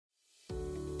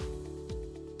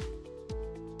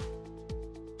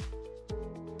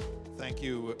Thank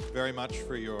you very much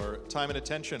for your time and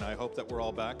attention. I hope that we're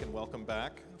all back, and welcome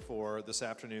back for this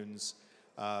afternoon's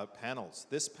panels.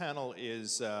 This panel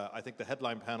is, I think the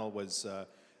headline panel was,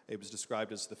 it was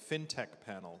described as the FinTech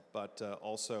panel, but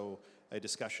also a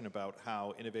discussion about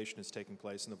how innovation is taking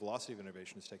place and the velocity of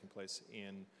innovation is taking place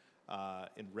in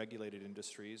regulated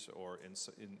industries, or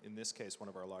in this case, one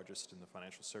of our largest in the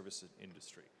financial services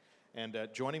industry. And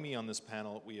joining me on this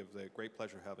panel, we have the great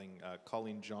pleasure of having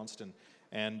Colleen Johnston.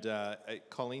 And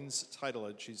Colleen's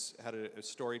title, she's had a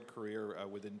storied career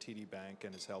within TD Bank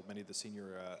and has held many of the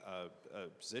senior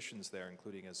positions there,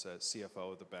 including as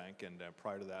CFO of the bank, and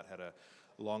prior to that had a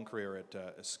long career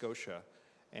at Scotia,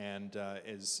 and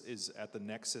is at the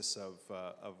nexus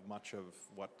of much of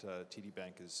what TD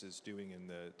Bank is doing in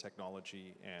the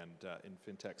technology and in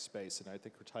FinTech space. And I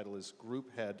think her title is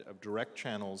Group Head of Direct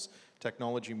Channels,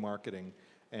 Technology Marketing,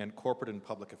 and Corporate and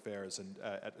Public Affairs. And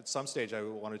at some stage, I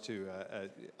wanted to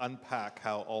unpack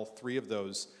how all three of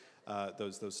those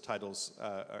titles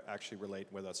actually relate,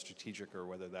 whether that's strategic or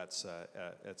whether that's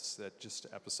it's just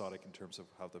episodic in terms of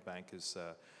how the bank is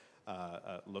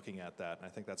looking at that. And I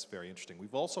think that's very interesting.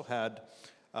 We've also had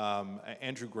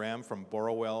Andrew Graham from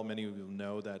Borrowell. Many of you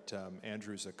know that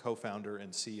Andrew's a co-founder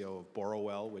and CEO of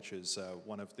Borrowell, which is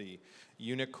one of the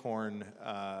unicorn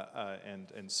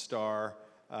and star.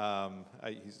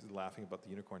 He's laughing about the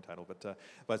unicorn title,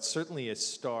 but certainly a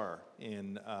star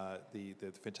in the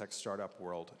FinTech startup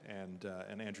world. And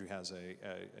Andrew has an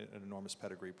enormous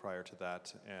pedigree prior to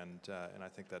that, and I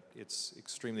think that it's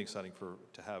extremely exciting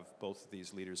to have both of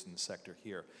these leaders in the sector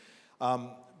here.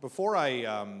 Before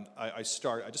I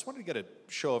start, I just wanted to get a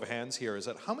show of hands here. Is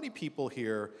that how many people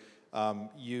here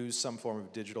use some form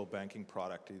of digital banking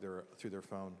product, either through their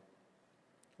phone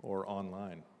or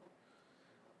online?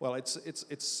 Well, that's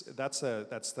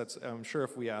I'm sure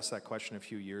if we asked that question a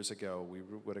few years ago, we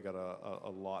would have got a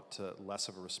lot less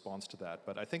of a response to that.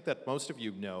 But I think that most of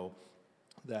you know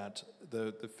that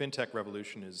the FinTech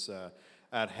revolution is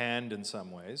at hand in some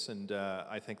ways, and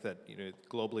I think that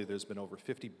globally there's been over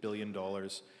 $50 billion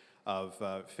of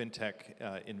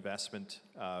FinTech investment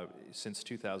since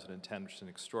 2010, which is an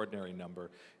extraordinary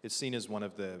number. It's seen as one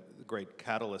of the great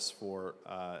catalysts for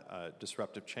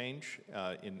disruptive change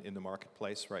in the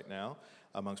marketplace right now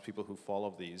amongst people who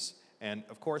follow these. And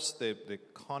of course, the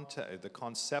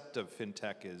concept of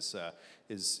FinTech is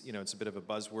it's a bit of a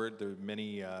buzzword. There are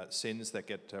many sins that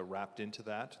get wrapped into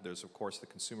that. There's of course the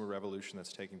consumer revolution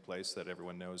that's taking place that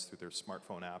everyone knows through their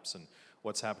smartphone apps, and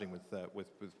what's happening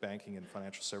with banking and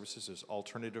financial services. There's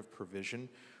alternative provision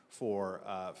for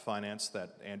finance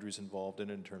that Andrew's involved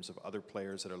in terms of other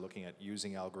players that are looking at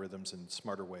using algorithms and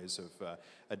smarter ways of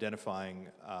identifying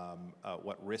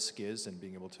what risk is and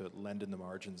being able to lend in the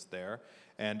margins there.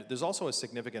 And there's also a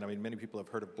significant, many people have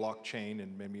heard of blockchain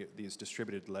and many of these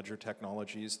distributed ledger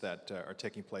technologies that are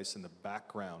taking place in the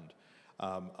background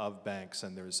of banks,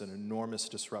 and there's an enormous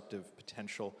disruptive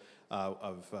potential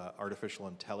of artificial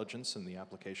intelligence and the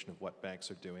application of what banks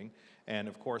are doing, and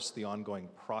of course the ongoing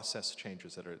process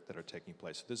changes that are taking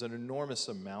place. There's an enormous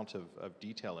amount of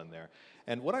detail in there,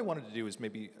 and what I wanted to do is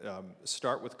maybe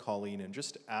start with Colleen and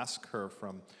just ask her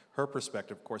from her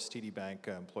perspective. Of course, TD Bank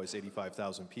employs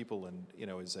 85,000 people and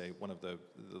is one of the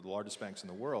largest banks in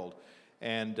the world.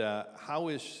 And how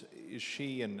is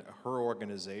she and her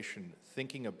organization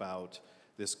thinking about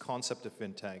this concept of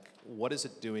FinTech? What is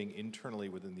it doing internally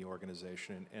within the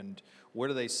organization, and where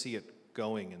do they see it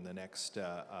going in the next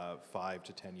 5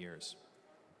 to 10 years?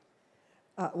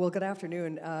 Well, good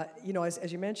afternoon.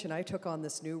 As you mentioned, I took on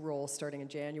this new role starting in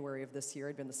January of this year.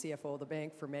 I'd been the CFO of the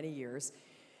bank for many years.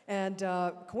 And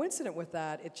coincident with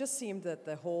that, it just seemed that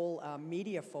the whole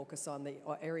media focus on the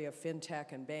area of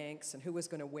FinTech and banks and who was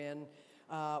going to win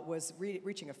was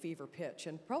reaching a fever pitch,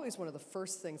 and probably was one of the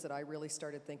first things that I really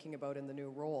started thinking about in the new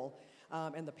role,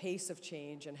 and the pace of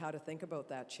change and how to think about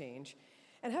that change.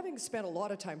 And having spent a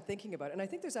lot of time thinking about it, and I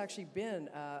think there's actually been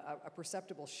a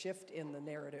perceptible shift in the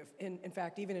narrative, in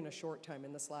fact, even in a short time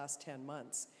in this last 10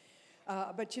 months.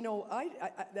 But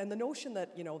and the notion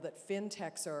that that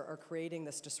FinTechs are creating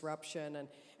this disruption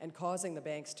and causing the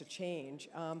banks to change,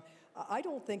 I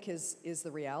don't think is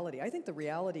the reality. I think the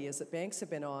reality is that banks have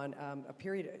been on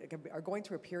are going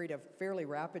through a period of fairly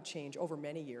rapid change over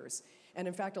many years, and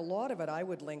in fact, a lot of it I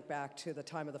would link back to the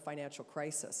time of the financial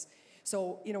crisis.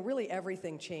 So, really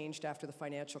everything changed after the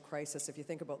financial crisis. If you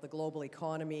think about the global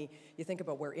economy, you think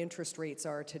about where interest rates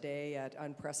are today at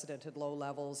unprecedented low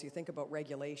levels, you think about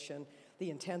regulation,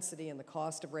 the intensity and the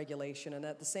cost of regulation, and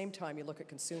at the same time you look at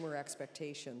consumer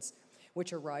expectations,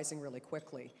 which are rising really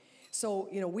quickly. So,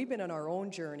 we've been on our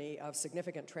own journey of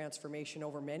significant transformation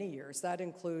over many years. That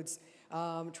includes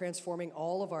transforming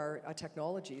all of our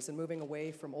technologies and moving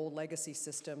away from old legacy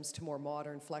systems to more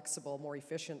modern, flexible, more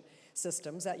efficient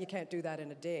systems. That you can't do that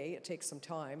in a day. It takes some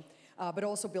time. But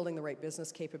also building the right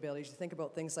business capabilities. You think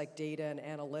about things like data and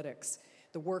analytics,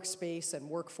 the workspace and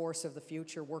workforce of the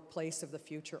future, workplace of the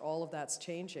future, all of that's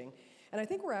changing. And I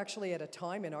think we're actually at a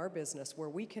time in our business where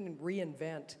we can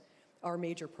reinvent our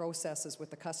major processes with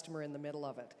the customer in the middle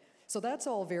of it. So that's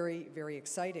all very, very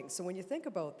exciting. So when you think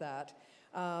about that,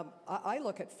 I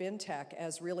look at FinTech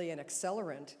as really an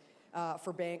accelerant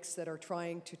for banks that are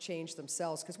trying to change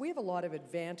themselves, because we have a lot of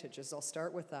advantages. I'll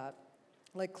start with that.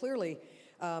 Like clearly,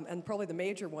 and probably the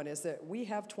major one is that we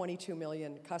have 22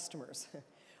 million customers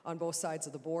on both sides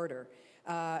of the border.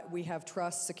 We have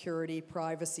trust, security,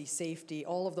 privacy, safety.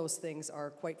 All of those things are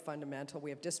quite fundamental.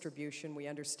 We have distribution, we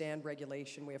understand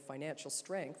regulation, we have financial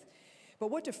strength.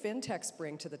 But what do fintechs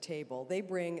bring to the table?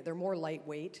 They're more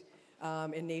lightweight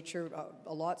in nature,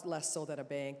 a lot less so than a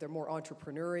bank. They're more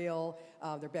entrepreneurial,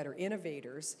 they're better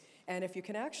innovators. And if you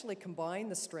can actually combine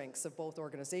the strengths of both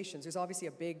organizations, there's obviously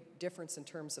a big difference in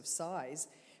terms of size,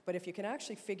 but if you can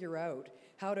actually figure out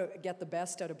how to get the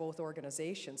best out of both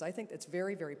organizations, I think it's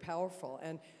very, very powerful.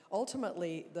 And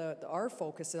ultimately, our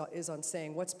focus is on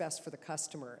saying what's best for the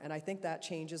customer. And I think that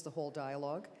changes the whole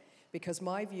dialogue, because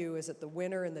my view is that the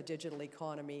winner in the digital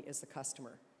economy is the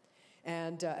customer.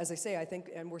 And as I say, I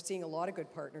think, and we're seeing a lot of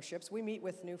good partnerships. We meet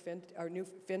with new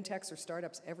fintechs or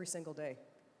startups every single day.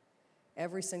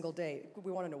 Every single day.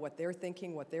 We want to know what they're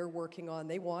thinking, what they're working on.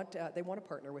 They want to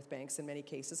partner with banks in many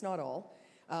cases, not all.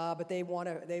 But they want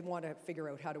to figure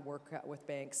out how to work with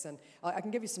banks. And I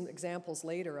can give you some examples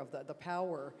later of the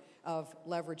power of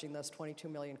leveraging those 22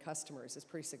 million customers is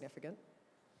pretty significant.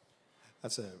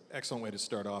 That's an excellent way to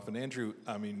start off. And Andrew,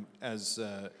 I mean, as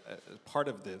part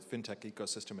of the fintech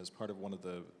ecosystem, as part of one of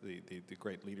the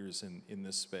great leaders in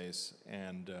this space,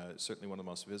 and certainly one of the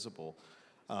most visible,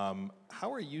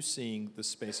 how are you seeing this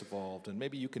space evolved? And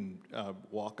maybe you can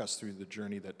walk us through the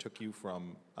journey that took you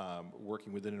from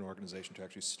working within an organization to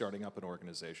actually starting up an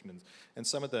organization, and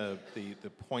some of the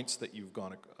points that you've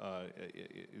gone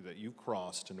that you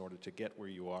crossed in order to get where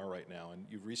you are right now. And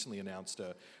you've recently announced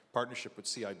a partnership with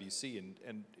CIBC,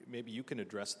 and maybe you can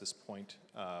address this point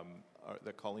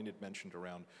that Colleen had mentioned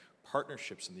around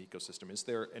partnerships in the ecosystem. Is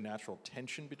there a natural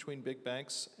tension between big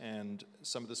banks and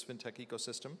some of this fintech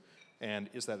ecosystem? And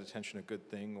is that attention a good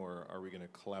thing, or are we going to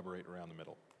collaborate around the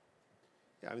middle?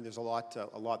 Yeah, I mean, there's a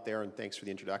lot there, and thanks for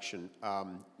the introduction.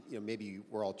 Maybe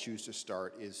where I'll choose to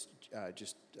start is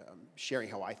just sharing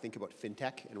how I think about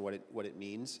fintech and what it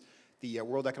means. The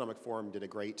World Economic Forum did a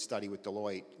great study with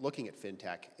Deloitte looking at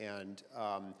fintech, and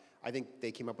I think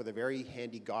they came up with a very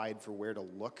handy guide for where to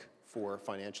look for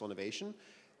financial innovation.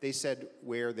 They said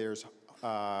where there's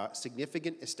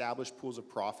significant established pools of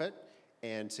profit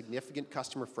and significant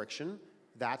customer friction,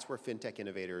 that's where fintech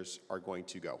innovators are going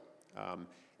to go.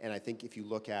 And I think if you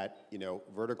look at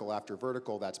vertical after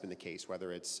vertical, that's been the case.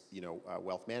 Whether it's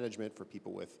wealth management for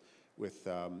people with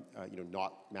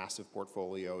not massive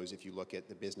portfolios. If you look at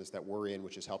the business that we're in,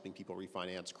 which is helping people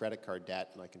refinance credit card debt,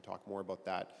 and I can talk more about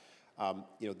that.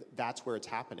 That's where it's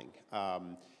happening.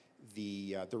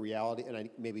 The reality, and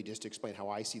maybe just to explain how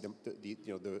I see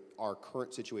our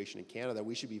current situation in Canada,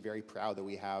 we should be very proud that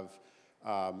we have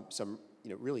some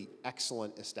really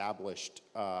excellent established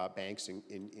banks,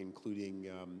 including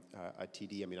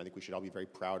TD. I mean, I think we should all be very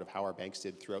proud of how our banks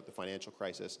did throughout the financial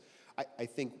crisis. I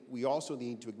think we also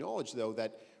need to acknowledge, though,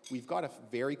 that we've got a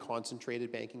very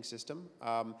concentrated banking system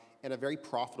and a very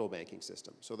profitable banking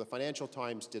system. So the Financial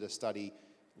Times did a study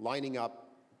lining up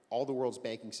all the world's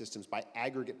banking systems by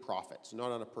aggregate profits, not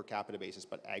on a per capita basis,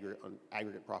 but on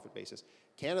aggregate profit basis.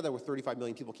 Canada, with 35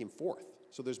 million people, came fourth.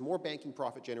 So there's more banking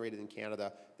profit generated in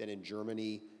Canada than in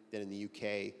Germany, than in the UK.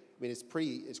 I mean,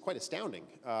 it's quite astounding.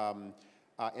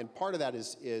 And part of that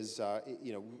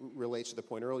relates to the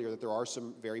point earlier that there are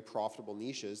some very profitable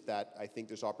niches that I think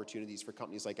there's opportunities for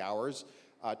companies like ours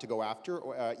to go after,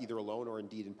 either alone or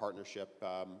indeed in partnership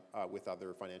with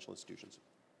other financial institutions.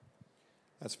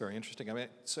 That's very interesting. I mean,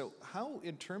 so how,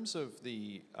 in terms of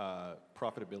the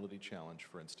profitability challenge,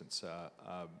 for instance,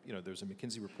 there's a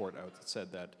McKinsey report out that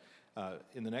said that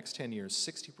in the next 10 years,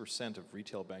 60% of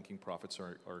retail banking profits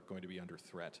are going to be under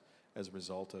threat as a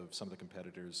result of some of the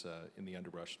competitors in the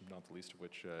underbrush, not the least of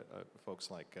which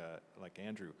folks like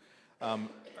Andrew.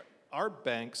 Are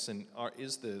banks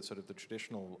is the sort of the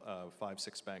traditional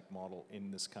 5-6 bank model in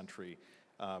this country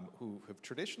who have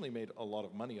traditionally made a lot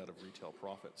of money out of retail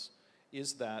profits?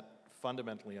 Is that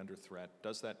fundamentally under threat?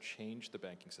 Does that change the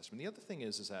banking system? And the other thing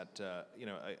is that,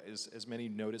 as many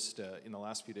noticed in the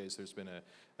last few days, there's been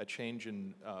a change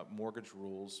in mortgage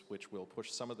rules, which will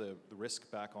push some of the risk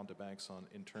back onto banks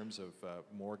in terms of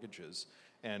mortgages.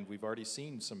 And we've already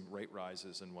seen some rate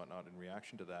rises and whatnot in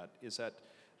reaction to that.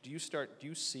 Do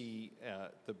you see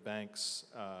the banks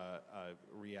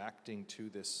reacting to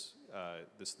this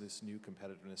new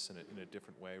competitiveness in a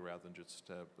different way, rather than just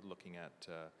looking at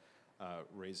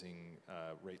raising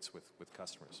rates with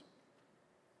customers?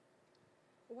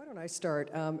 Well, why don't I start?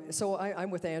 So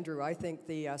I'm with Andrew. I think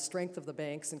the strength of the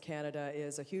banks in Canada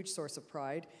is a huge source of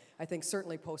pride. I think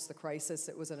certainly post the crisis,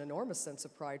 it was an enormous sense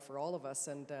of pride for all of us,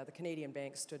 and the Canadian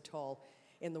banks stood tall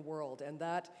in the world. And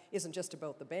that isn't just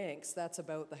about the banks, that's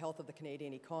about the health of the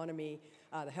Canadian economy,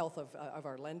 the health of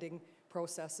our lending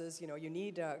processes. You know, you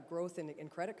need growth in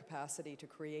credit capacity to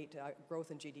create growth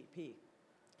in GDP.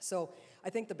 So I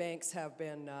think the banks have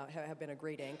been a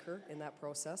great anchor in that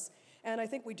process. And I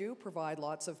think we do provide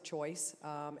lots of choice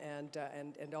and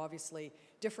obviously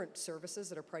different services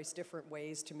that are priced different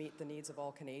ways to meet the needs of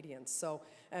all Canadians. So,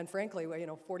 and frankly,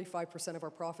 45% of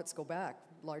our profits go back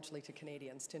largely to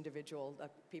Canadians, to individual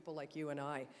people like you and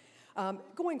I.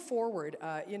 Going forward,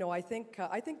 I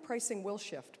think pricing will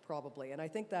shift probably, and I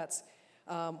think that's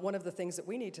one of the things that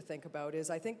we need to think about.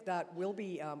 Is I think that will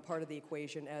be part of the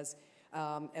equation as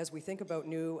we think about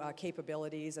new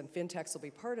capabilities, and FinTechs will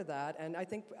be part of that. And I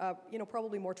think,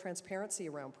 probably more transparency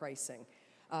around pricing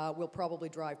will probably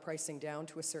drive pricing down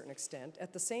to a certain extent.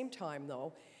 At the same time,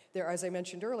 though, as I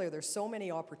mentioned earlier, there's so many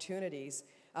opportunities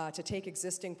to take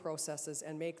existing processes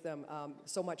and make them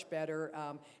so much better,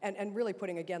 and really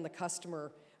putting, again, the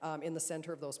customer in the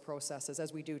center of those processes,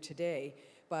 as we do today.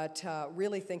 But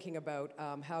really thinking about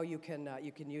how you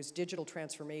can use digital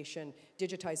transformation,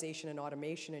 digitization, and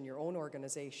automation in your own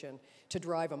organization to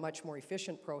drive a much more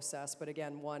efficient process, but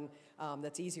again, one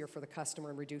that's easier for the customer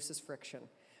and reduces friction.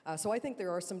 So I think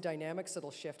there are some dynamics that'll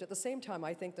shift. At the same time,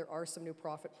 I think there are some new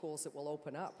profit pools that will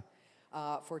open up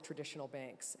for traditional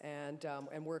banks, and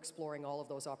we're exploring all of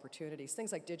those opportunities.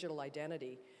 Things like digital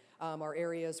identity are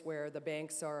areas where the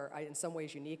banks are in some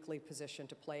ways uniquely positioned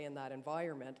to play in that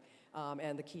environment.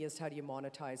 And the key is, how do you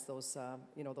monetize those,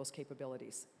 those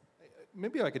capabilities?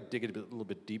 Maybe I could dig a little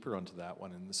bit deeper onto that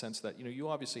one, in the sense that you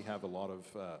obviously have a lot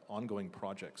of ongoing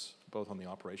projects, both on the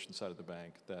operations side of the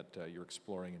bank, that you're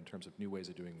exploring in terms of new ways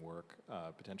of doing work,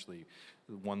 potentially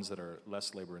ones that are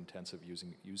less labor-intensive,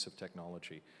 using use of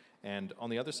technology, and on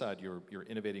the other side, you're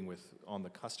innovating on the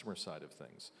customer side of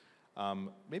things.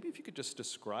 Maybe if you could just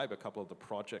describe a couple of the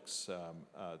projects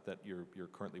that you're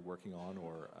currently working on,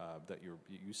 or that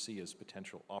you see as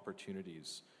potential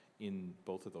opportunities in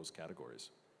both of those categories.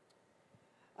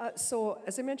 So,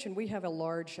 as I mentioned, we have a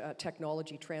large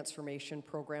technology transformation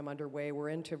program underway. We're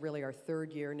into really our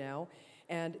third year now.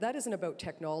 And that isn't about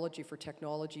technology for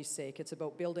technology's sake. It's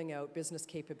about building out business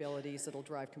capabilities that'll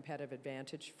drive competitive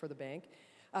advantage for the bank.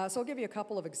 So I'll give you a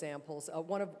couple of examples,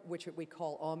 one of which we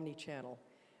call omni-channel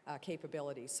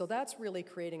capabilities. So that's really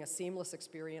creating a seamless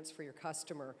experience for your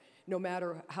customer, no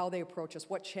matter how they approach us,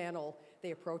 what channel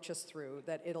they approach us through,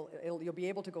 that you'll be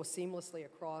able to go seamlessly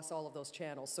across all of those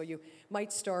channels. So you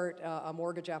might start a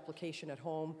mortgage application at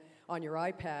home on your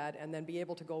iPad and then be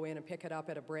able to go in and pick it up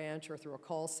at a branch or through a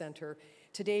call center.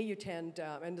 Today you tend,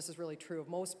 and this is really true of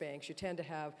most banks, you tend to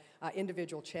have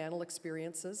individual channel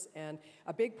experiences, and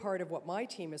a big part of what my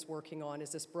team is working on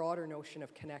is this broader notion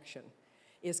of connection.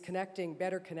 Is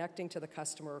better connecting to the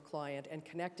customer or client, and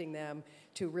connecting them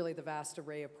to really the vast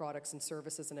array of products and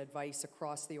services and advice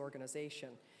across the organization,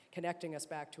 connecting us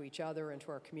back to each other and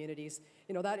to our communities.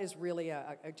 That is really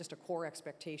just a core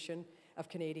expectation of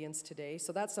Canadians today.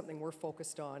 So that's something we're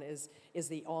focused on, is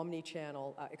the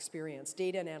omni-channel experience.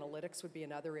 Data and analytics would be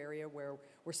another area where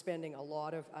we're spending a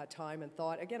lot of time and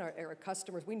thought. Again, our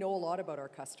customers, we know a lot about our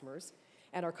customers,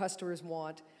 and our customers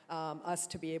want us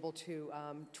to be able to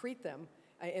treat them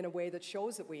in a way that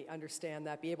shows that we understand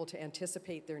that, be able to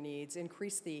anticipate their needs,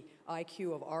 increase the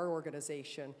IQ of our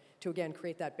organization to, again,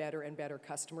 create that better and better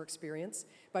customer experience.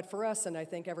 But for us, and I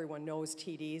think everyone knows,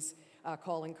 TD's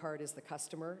calling card is the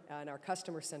customer, and our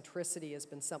customer centricity has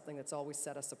been something that's always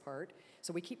set us apart.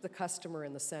 So we keep the customer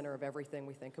in the center of everything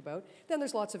we think about. Then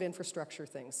there's lots of infrastructure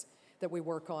things that we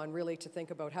work on, really to think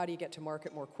about how do you get to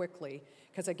market more quickly.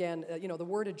 Because again, the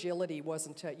word agility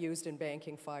wasn't used in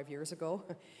banking 5 years ago.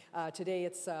 Today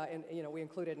it's, we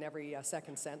include it in every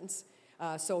second sentence.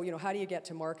 So how do you get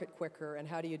to market quicker, and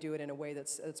how do you do it in a way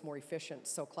that's more efficient?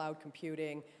 So cloud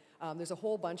computing, there's a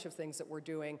whole bunch of things that we're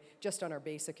doing just on our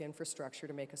basic infrastructure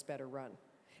to make us better run.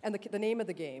 And the name of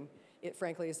the game,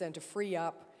 frankly, is then to free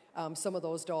up some of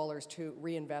those dollars to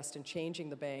reinvest in changing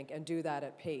the bank and do that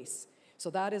at pace. So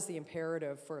that is the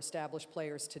imperative for established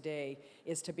players today,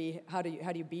 is to be, how do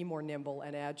you be more nimble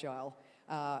and agile,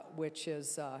 which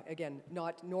is, again,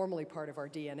 not normally part of our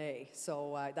DNA.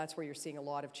 So that's where you're seeing a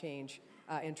lot of change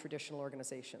in traditional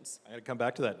organizations. I got to come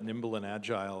back to that nimble and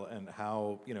agile, and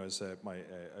how, as my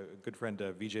good friend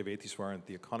Vijay Vaitheswaran,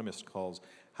 the Economist, calls,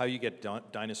 how you get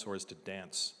dinosaurs to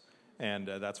dance. And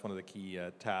that's one of the key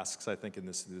tasks, I think, in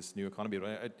this new economy.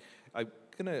 But I'm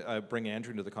going to bring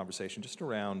Andrew into the conversation just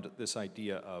around this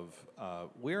idea of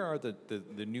where are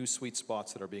the new sweet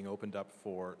spots that are being opened up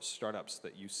for startups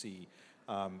that you see,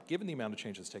 given the amount of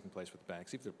change that's taking place with the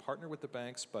banks, either partner with the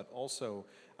banks, but also,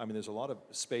 there's a lot of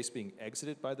space being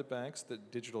exited by the banks. The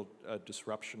digital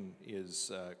disruption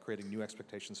is creating new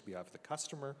expectations on behalf of the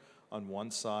customer. On one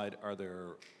side, are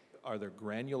there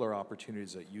granular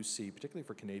opportunities that you see, particularly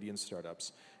for Canadian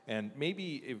startups? And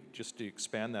maybe, just to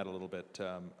expand that a little bit,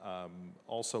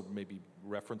 also maybe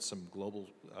reference some global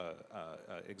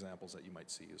examples that you might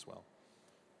see as well.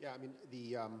 Yeah,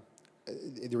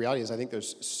 the reality is, I think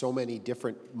there's so many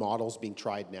different models being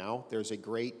tried now. There's a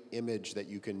great image that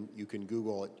you can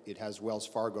Google. It has Wells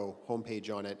Fargo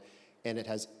homepage on it, and it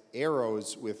has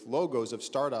arrows with logos of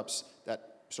startups that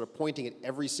sort of pointing at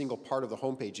every single part of the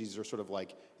homepage. These are sort of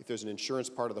like, if there's an insurance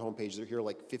part of the homepage, here are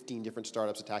like 15 different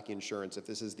startups attacking insurance. If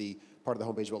this is the part of the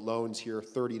homepage about loans, here are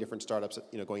 30 different startups,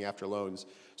 going after loans.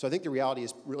 So I think the reality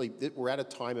is really that we're at a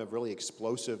time of really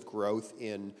explosive growth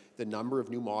in the number of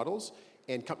new models,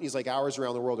 and companies like ours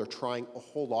around the world are trying a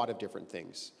whole lot of different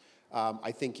things.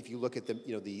 I think if you look at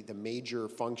the major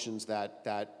functions that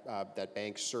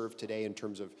banks serve today in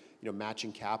terms of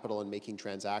matching capital and making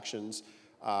transactions,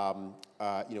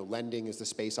 lending is the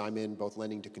space I'm in. Both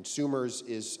lending to consumers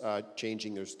is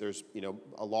changing. There's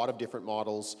a lot of different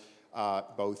models,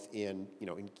 both in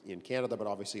Canada, but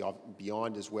obviously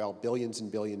beyond as well. Billions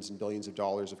and billions and billions of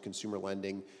dollars of consumer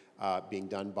lending being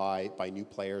done by new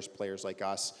players like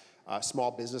us.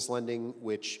 Small business lending,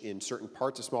 which in certain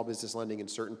parts of small business lending in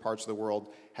certain parts of the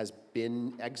world has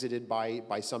been exited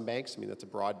by some banks. That's a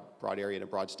broad area and a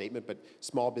broad statement, but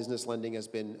small business lending has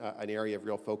been an area of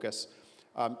real focus.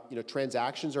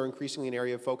 Transactions are increasingly an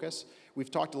area of focus.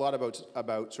 We've talked a lot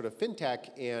about sort of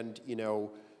FinTech, and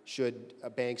should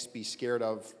banks be scared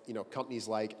of companies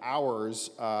like ours,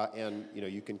 and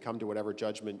you can come to whatever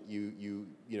judgment you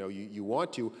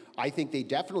want to. I think they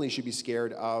definitely should be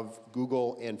scared of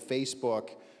Google and Facebook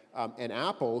and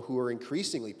Apple, who are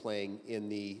increasingly playing in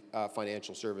the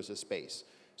financial services space.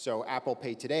 So Apple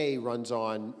Pay today runs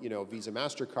on Visa,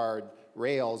 MasterCard,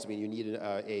 rails. You need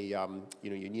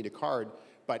you need a card,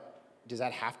 but does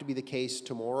that have to be the case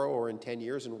tomorrow or in 10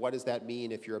 years? And what does that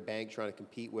mean if you're a bank trying to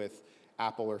compete with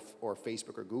Apple or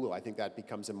Facebook or Google? I think that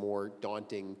becomes a more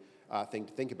daunting thing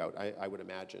to think about, I would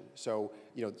imagine. So,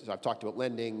 so I've talked about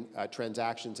lending,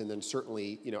 transactions, and then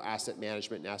certainly, asset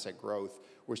management and asset growth.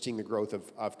 We're seeing the growth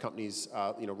of companies,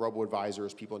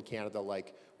 robo-advisors, people in Canada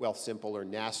like Wealthsimple or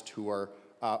Nest, who are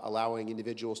allowing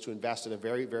individuals to invest in a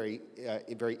very, very,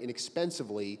 very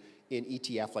inexpensively in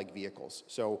ETF-like vehicles.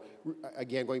 So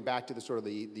again, going back to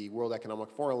the World Economic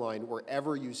Forum line,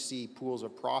 wherever you see pools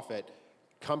of profit,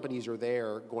 companies are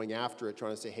there going after it,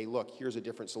 trying to say, hey, look, here's a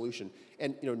different solution.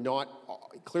 And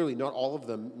clearly not all of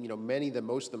them, many of them,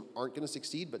 most of them aren't going to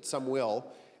succeed, but some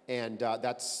will. And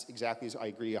that's exactly, as I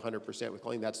agree 100% with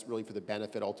Colleen, that's really for the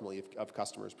benefit ultimately of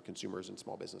customers, consumers, and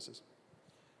small businesses.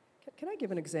 Can I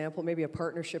give an example, maybe a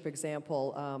partnership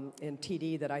example in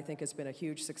TD that I think has been a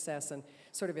huge success and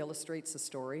sort of illustrates the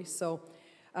story? So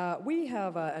we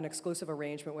have an exclusive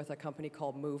arrangement with a company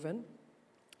called Movin'.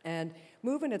 And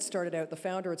Movin' the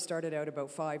founder had started out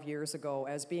about 5 years ago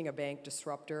as being a bank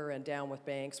disruptor and down with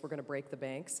banks. We're going to break the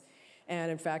banks.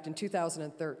 And in fact, in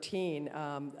 2013,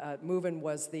 Movin'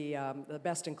 was the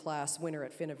best-in-class winner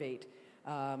at Innovating,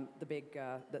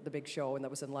 the big show, and that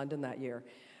was in London that year.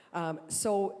 And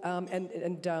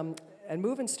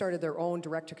Movin' started their own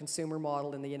direct-to-consumer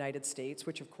model in the United States,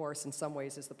 which of course in some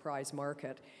ways is the prize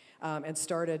market, and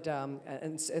started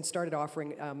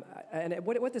offering. And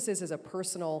what this is a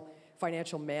personal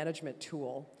financial management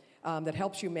tool that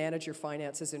helps you manage your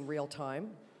finances in real time.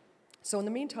 So in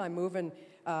the meantime, Movin'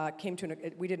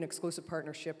 we did an exclusive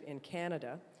partnership in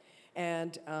Canada,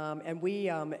 and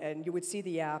you would see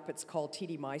the app. It's called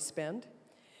TD MySpend.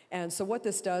 And so what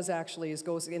this does actually is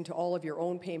goes into all of your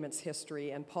own payments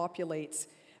history and populates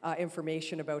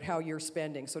information about how you're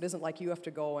spending. So it isn't like you have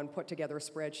to go and put together a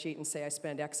spreadsheet and say, I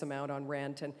spend X amount on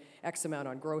rent and X amount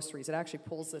on groceries. It actually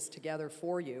pulls this together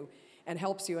for you and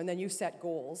helps you. And then you set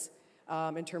goals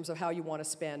in terms of how you want to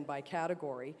spend by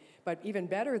category. But even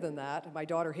better than that, my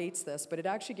daughter hates this, but it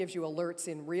actually gives you alerts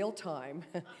in real time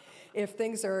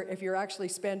if you're actually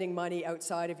spending money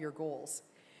outside of your goals.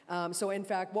 So in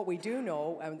fact, what we do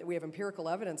know, and we have empirical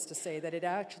evidence to say that it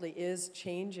actually is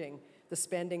changing the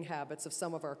spending habits of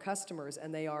some of our customers,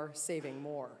 and they are saving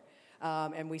more.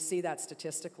 And we see that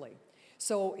statistically.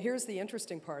 So here's the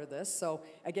interesting part of this. So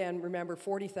again, remember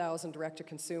 40,000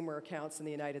 direct-to-consumer accounts in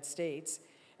the United States.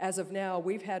 As of now,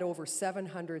 we've had over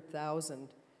 700,000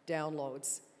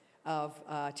 downloads of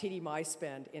TD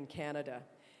MySpend in Canada.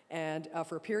 And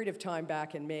for a period of time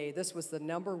back in May, this was the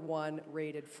 #1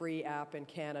 rated free app in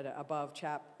Canada above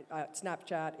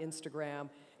Snapchat, Instagram.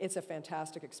 It's a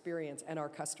fantastic experience, and our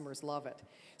customers love it.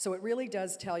 So it really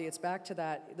does tell you, it's back to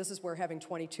that, this is where having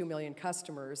 22 million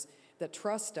customers that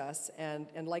trust us and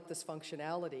like this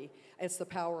functionality, it's the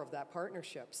power of that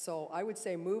partnership. So I would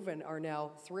say Movin are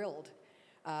now thrilled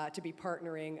to be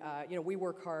partnering. We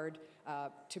work hard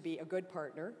to be a good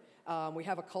partner. We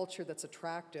have a culture that's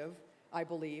attractive, I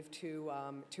believe, to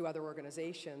other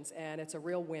organizations, and it's a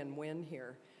real win-win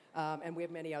here. And we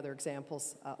have many other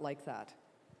examples like that.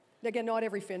 Again, not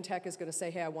every FinTech is going to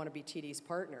say, hey, I want to be TD's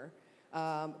partner,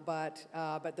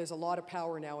 but there's a lot of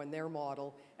power now in their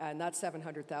model, and that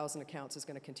 700,000 accounts is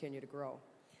going to continue to grow.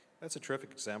 That's a terrific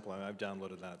example. I mean, I've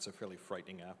downloaded that. It's a fairly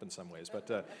frightening app in some ways, but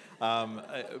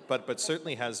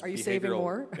certainly has. Are you behavioral, saving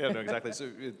more? Yeah, no, exactly.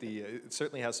 So it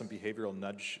certainly has some behavioral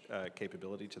nudge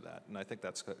capability to that, and I think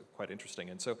that's quite interesting.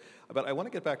 And so, but I want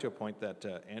to get back to a point that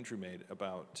Andrew made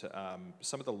about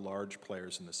some of the large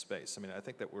players in this space. I mean, I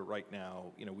think that we're right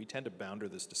now. We tend to boundary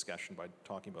this discussion by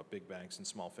talking about big banks and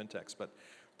small fintechs, but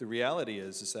the reality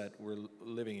is that we're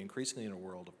living increasingly in a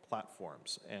world of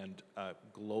platforms and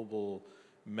global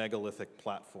megalithic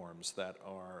platforms that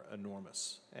are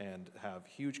enormous and have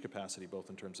huge capacity both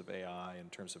in terms of AI, in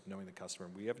terms of knowing the customer.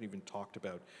 We haven't even talked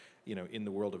about, in the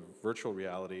world of virtual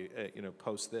reality,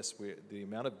 post this, the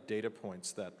amount of data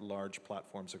points that large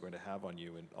platforms are going to have on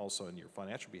you and also in your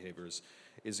financial behaviors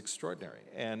is extraordinary.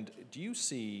 And do you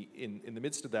see, in the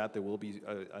midst of that, there will be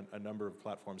a number of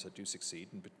platforms that do succeed,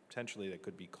 and potentially that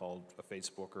could be called a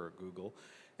Facebook or a Google.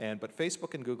 But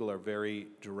Facebook and Google are very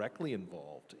directly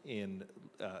involved in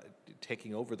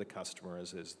taking over the customer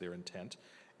as is their intent,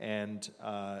 and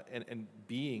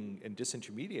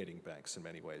disintermediating banks in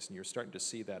many ways. And you're starting to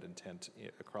see that intent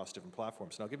across different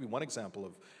platforms. And I'll give you one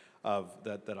example of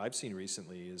that I've seen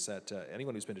recently is that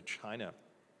anyone who's been to China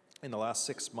in the last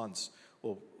 6 months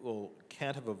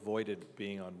can't have avoided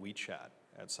being on WeChat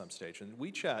at some stage. And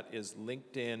WeChat is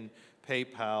LinkedIn,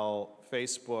 PayPal,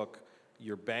 Facebook,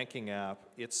 your banking app.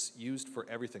 It's used for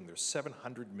everything. There's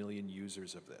 700 million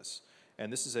users of this.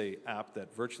 And this is an app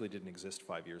that virtually didn't exist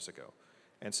 5 years ago.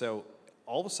 And so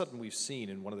all of a sudden we've seen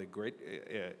in one of the great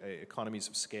economies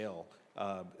of scale,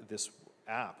 this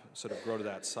app sort of grow to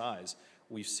that size.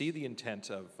 We see the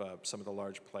intent of some of the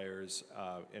large players,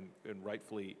 and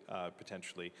rightfully,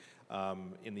 potentially,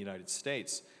 in the United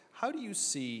States. How do you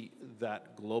see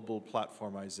that global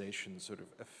platformization sort of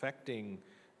affecting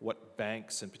what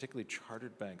banks, and particularly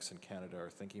chartered banks in Canada,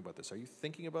 are thinking about this? Are you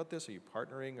thinking about this? Are you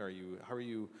partnering? How are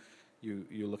you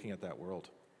looking at that world?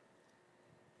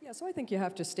 Yeah, so I think you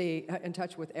have to stay in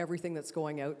touch with everything that's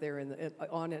going out there in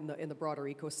the broader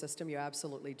ecosystem. You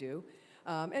absolutely do.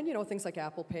 And things like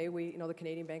Apple Pay, the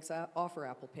Canadian banks offer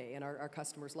Apple Pay, and our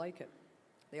customers like it.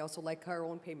 They also like our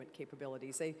own payment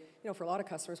capabilities. They, for a lot of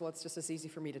customers, well, it's just as easy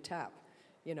for me to tap.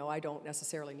 I don't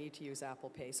necessarily need to use Apple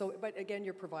Pay. So, but again,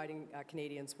 you're providing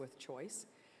Canadians with choice,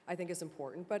 I think is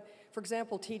important. But for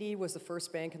example, TD was the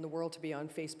first bank in the world to be on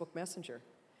Facebook Messenger.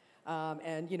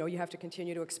 And you have to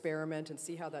continue to experiment and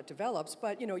see how that develops.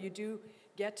 But you do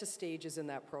get to stages in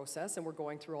that process, and we're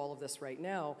going through all of this right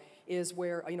now, is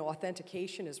where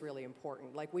authentication is really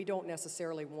important. Like, we don't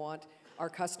necessarily want our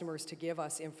customers to give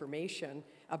us information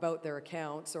about their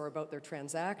accounts or about their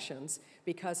transactions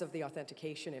because of the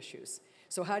authentication issues.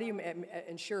 So how do you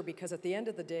ensure, because at the end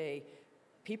of the day,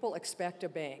 people expect a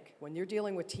bank, when you're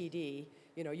dealing with TD,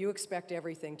 you expect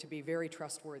everything to be very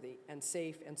trustworthy and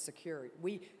safe and secure.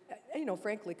 We,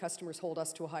 frankly, customers hold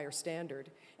us to a higher standard,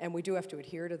 and we do have to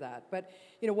adhere to that. But,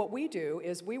 what we do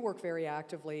is we work very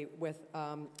actively with,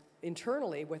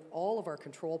 internally with all of our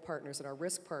control partners and our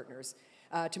risk partners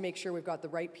to make sure we've got the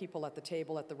right people at the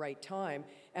table at the right time,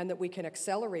 and that we can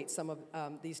accelerate some of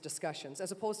these discussions,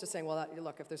 as opposed to saying, well,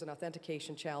 look, if there's an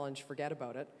authentication challenge, forget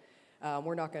about it.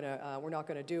 We're not going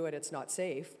to do it. It's not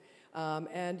safe.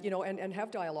 And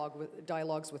have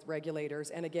dialogues with regulators,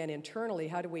 and again internally,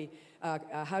 how do we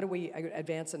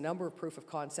advance a number of proof of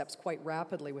concepts quite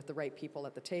rapidly with the right people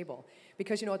at the table?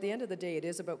 Because at the end of the day, it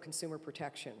is about consumer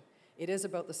protection. It is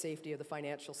about the safety of the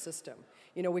financial system.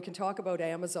 You know, we can talk about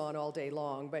Amazon all day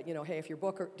long, but, you know, hey, if your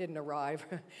book didn't arrive,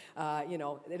 you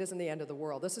know, it isn't the end of the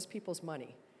world. This is people's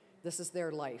money. This is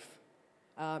their life.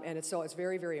 And it's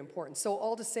very, very important. So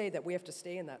all to say that we have to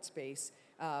stay in that space,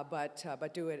 but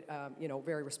do it, you know,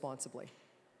 very responsibly.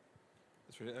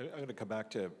 I'm going to come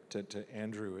back to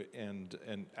Andrew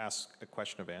and ask a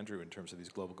question of Andrew in terms of these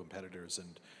global competitors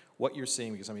and what you're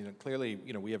seeing, because I mean, clearly,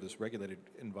 you know, we have this regulated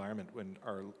environment when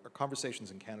our conversations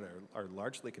in Canada are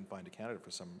largely confined to Canada for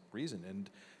some reason,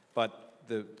 but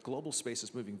the global space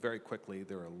is moving very quickly.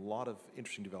 There are a lot of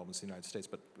interesting developments in the United States,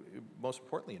 but most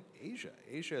importantly in Asia.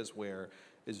 Asia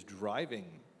is driving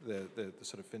the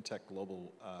sort of FinTech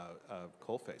global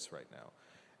coalface right now.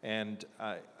 And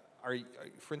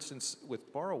for instance,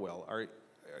 with Borrowell, are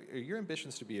your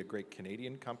ambitions to be a great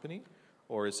Canadian company,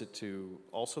 or is it to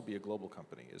also be a global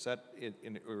company? Is that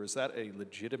or is that a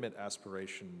legitimate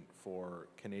aspiration for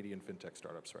Canadian FinTech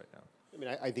startups right now? I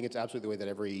mean, I think it's absolutely the way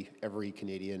that every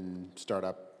Canadian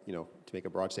startup, you know, to make a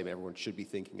broad statement, everyone should be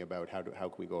thinking about how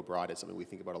can we go abroad. It's something we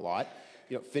think about a lot.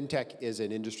 You know, FinTech is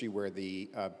an industry where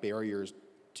the barriers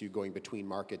to going between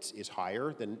markets is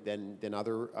higher than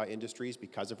other industries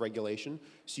because of regulation.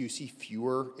 So you see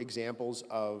fewer examples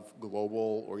of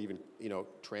global or even, you know,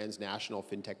 transnational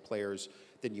FinTech players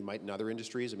than you might in other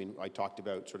industries. I mean, I talked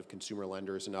about sort of consumer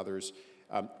lenders and others.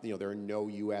 You know, there are no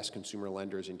U.S. consumer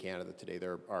lenders in Canada today.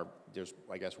 There's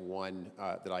I guess one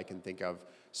that I can think of,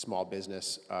 small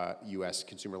business U.S.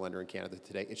 consumer lender in Canada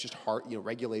today. It's just hard. You know,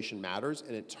 regulation matters,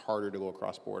 and it's harder to go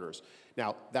across borders.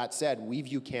 Now that said, we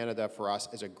view Canada for us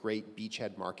as a great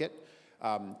beachhead market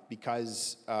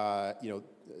because you know,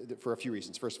 for a few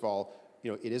reasons. First of all,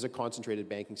 you know, it is a concentrated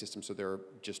banking system, so there are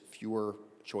just fewer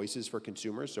choices for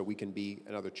consumers. So we can be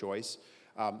another choice.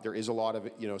 There is a lot of,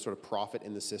 you know, sort of profit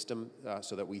in the system,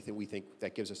 so that we think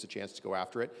that gives us a chance to go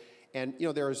after it. And, you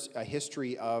know, there's a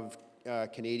history of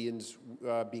Canadians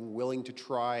being willing to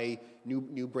try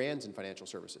new brands in financial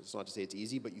services. It's not to say it's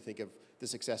easy, but you think of the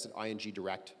success that ING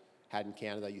Direct had in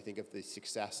Canada. You think of the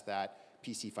success that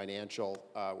PC Financial,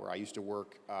 where I used to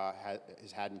work,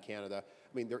 has had in Canada.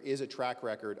 I mean, there is a track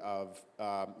record of,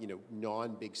 you know,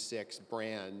 non-Big Six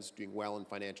brands doing well in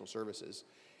financial services.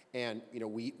 And, you know,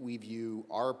 we view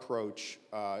our approach,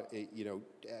 you know,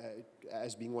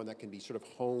 as being one that can be sort of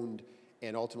honed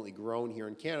and ultimately grown here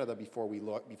in Canada before we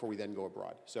then go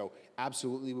abroad. So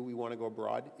absolutely, we want to go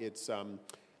abroad. It's,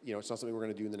 you know, it's not something we're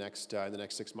going to do in the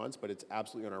next 6 months, but it's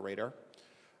absolutely on our radar.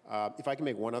 If I can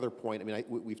make one other point, I mean,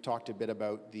 we've talked a bit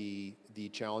about the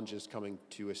challenges coming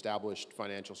to established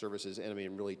financial services, and I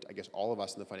mean, really, I guess all of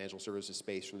us in the financial services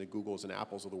space, from the Googles and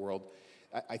Apples of the world.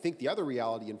 I think the other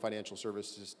reality in financial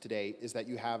services today is that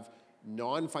you have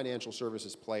non-financial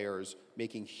services players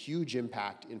making huge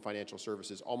impact in financial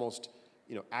services, almost,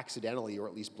 you know, accidentally or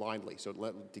at least blindly. So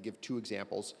to give two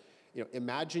examples, you know,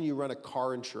 imagine you run a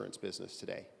car insurance business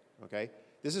today, okay?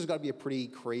 This has got to be a pretty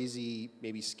crazy,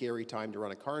 maybe scary time to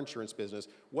run a car insurance business.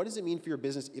 What does it mean for your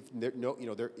business if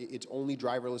it's only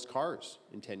driverless cars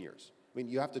in 10 years? I mean,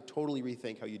 you have to totally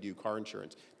rethink how you do car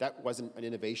insurance. That wasn't an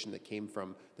innovation that came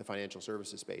from the financial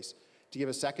services space. To give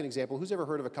a second example, who's ever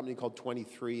heard of a company called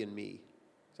 23andMe?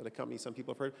 Is that a company some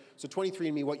people have heard? So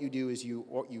 23andMe, what you do is you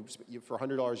for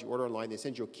 $100, you order online, they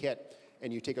send you a kit,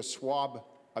 and you take a swab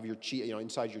of your cheek, you know,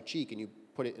 inside your cheek, and you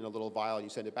put it in a little vial, and you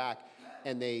send it back,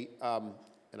 and they,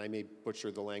 and I may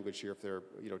butcher the language here if they're,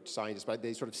 you know, scientists, but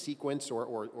they sort of sequence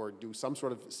or do some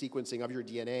sort of sequencing of your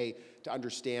DNA to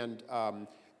understand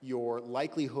your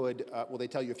likelihood. Well, they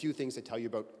tell you a few things. They tell you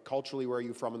about culturally where are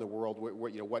you from in the world,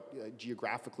 where you know, what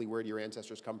geographically, where do your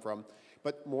ancestors come from.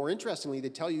 But more interestingly, they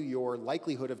tell you your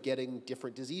likelihood of getting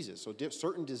different diseases. So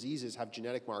certain diseases have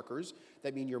genetic markers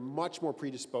that mean you're much more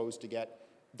predisposed to get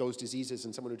those diseases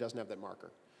than someone who doesn't have that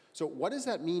marker. So what does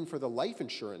that mean for the life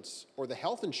insurance or the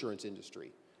health insurance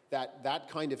industry, that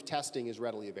kind of testing is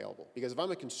readily available? Because if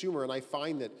I'm a consumer and I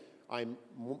find that I'm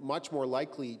much more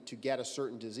likely to get a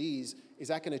certain disease, is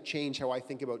that going to change how I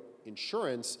think about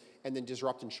insurance and then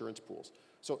disrupt insurance pools?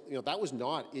 So, you know, that was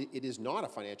not, it is not a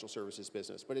financial services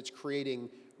business, but it's creating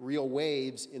real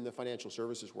waves in the financial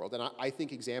services world. And I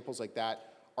think examples like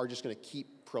that are just going to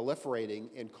keep proliferating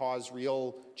and cause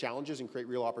real challenges and create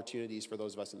real opportunities for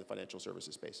those of us in the financial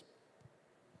services space.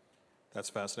 That's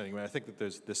fascinating. I mean, I think that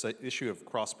there's this issue of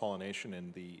cross-pollination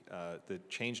and the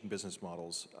change in business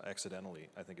models accidentally,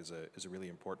 I think, is a really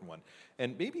important one.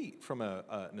 And maybe from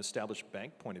an established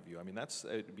bank point of view, I mean,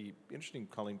 it'd be interesting,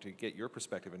 Colleen, to get your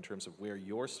perspective in terms of where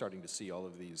you're starting to see all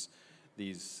of these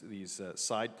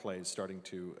side plays starting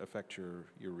to affect your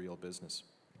real business.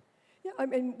 Yeah, I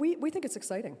mean, we think it's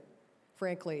exciting.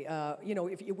 frankly.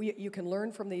 If you can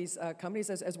learn from these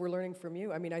companies as we're learning from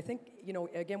you. I mean, I think,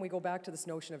 again, we go back to this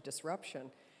notion of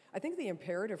disruption. I think the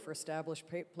imperative for established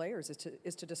players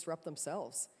is to disrupt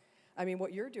themselves. I mean,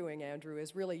 what you're doing, Andrew,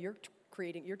 is really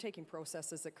you're taking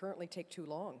processes that currently take too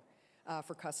long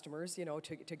for customers,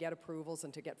 to get approvals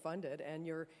and to get funded, and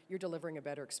you're delivering a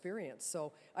better experience.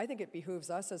 So I think it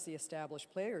behooves us as the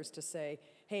established players to say,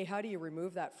 hey, how do you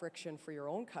remove that friction for your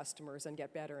own customers and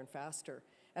get better and faster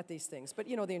at these things? But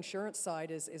the insurance side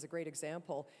is a great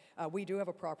example. We do have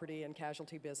a property and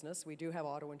casualty business. We do have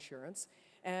auto insurance,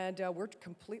 and we're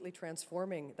completely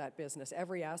transforming that business,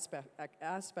 every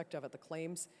aspect of it, the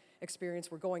claims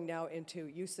experience. We're going now into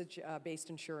usage-based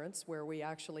insurance, where we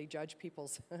actually judge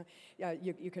people's,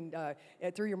 you can,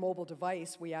 through your mobile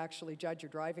device, we actually judge your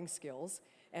driving skills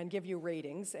and give you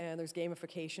ratings, and there's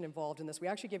gamification involved in this. We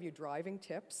actually give you driving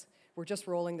tips. We're just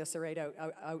rolling this right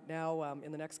out now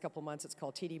in the next couple of months. It's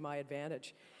called TD My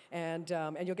Advantage, and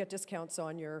you'll get discounts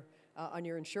on your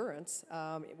insurance,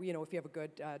 if you have a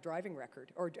good driving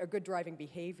record or a good driving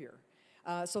behavior.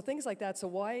 So things like that. So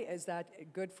why is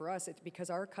that good for us? It's because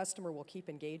our customer will keep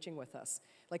engaging with us.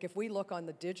 Like if we look on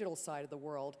the digital side of the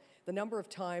world, the number of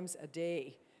times a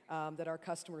day that our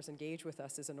customers engage with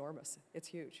us is enormous. It's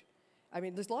huge. I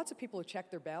mean, there's lots of people who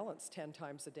check their balance 10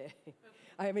 times a day.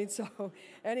 I mean, so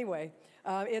anyway,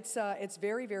 it's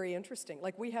very, very interesting.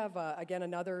 Like we have, again,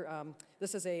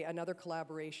 this is another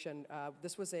collaboration.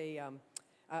 This was a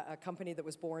company that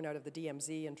was born out of the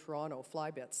DMZ in Toronto,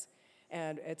 Flybits.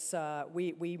 And it's,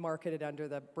 we market it under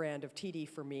the brand of TD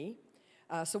for Me.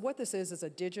 So what this is a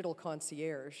digital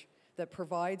concierge that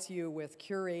provides you with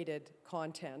curated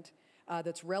content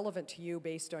that's relevant to you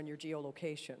based on your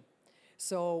geolocation.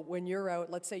 So when you're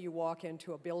out, let's say you walk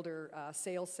into a builder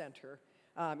sales center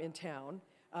in town,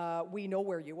 we know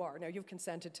where you are. Now, you've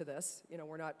consented to this.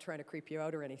 We're not trying to creep you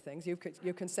out or anything. So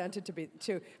you've consented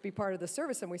to be part of the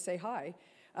service, and we say, hi,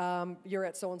 you're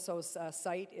at so-and-so's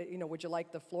site. Would you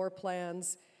like the floor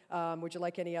plans? Would you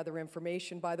like any other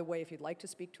information? By the way, if you'd like to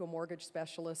speak to a mortgage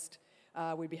specialist,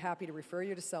 we'd be happy to refer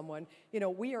you to someone.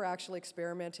 We are actually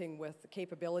experimenting with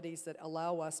capabilities that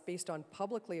allow us, based on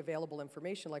publicly available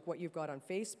information, like what you've got on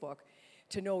Facebook,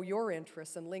 to know your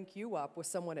interests and link you up with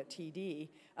someone at TD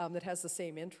that has the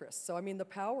same interests. So, I mean, the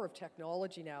power of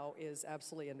technology now is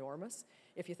absolutely enormous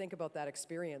if you think about that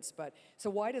experience. But so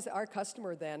why does our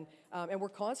customer then, and we're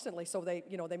constantly, so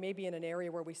they may be in an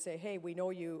area where we say, hey, we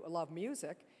know you love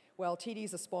music. Well,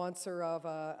 TD's a sponsor of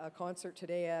a concert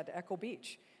today at Echo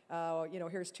Beach.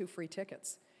 Here's 2 free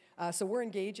tickets. So we're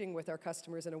engaging with our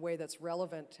customers in a way that's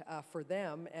relevant for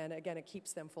them, and again, it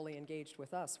keeps them fully engaged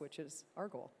with us, which is our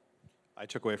goal. I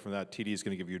took away from that, TD is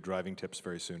going to give you driving tips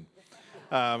very soon.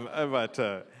 It's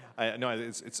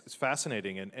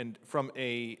fascinating, and from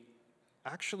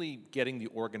actually getting the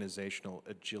organizational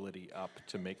agility up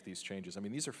to make these changes. I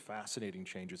mean, these are fascinating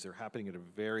changes. They're happening at a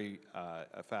very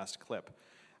fast clip.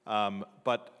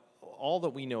 But all that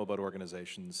we know about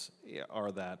organizations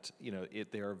are that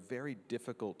they are very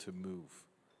difficult to move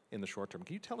in the short term.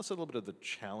 Can you tell us a little bit of the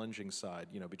challenging side,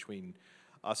 between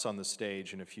us on the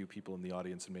stage and a few people in the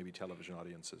audience and maybe television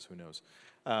audiences, who knows,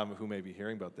 who may be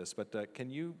hearing about this. But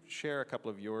can you share a couple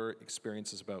of your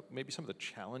experiences about maybe some of the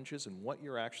challenges and what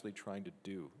you're actually trying to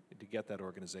do to get that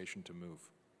organization to move?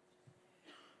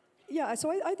 Yeah,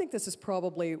 so I think this is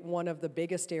probably one of the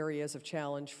biggest areas of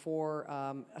challenge for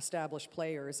established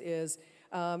players is,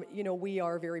 we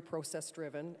are very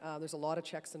process-driven. There's a lot of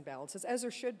checks and balances, as there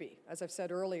should be. As I've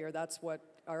said earlier, that's what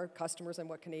our customers and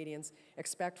what Canadians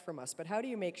expect from us. But how do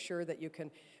you make sure that you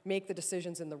can make the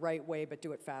decisions in the right way but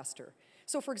do it faster?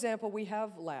 So, for example, we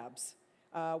have labs.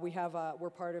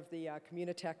 We're part of the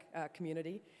Communitech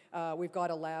community. We've got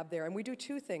a lab there, and we do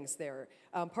 2 things there.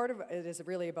 Part of it is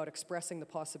really about expressing the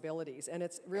possibilities, and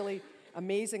it's really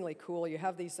amazingly cool. You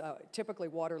have these typically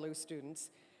Waterloo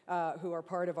students who are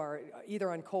part of our,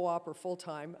 either on co-op or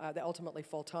full-time, ultimately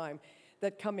full-time,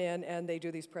 that come in and they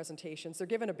do these presentations. They're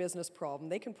given a business problem.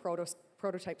 They can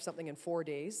prototype something in 4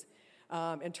 days.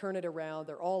 And turn it around.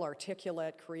 They're all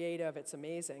articulate, creative. It's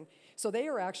amazing. So they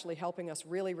are actually helping us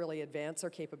really, really advance our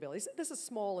capabilities. This is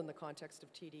small in the context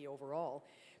of TD overall.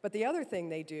 But the other thing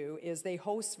they do is they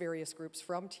host various groups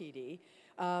from TD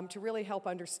to really help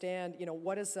understand,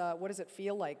 what does it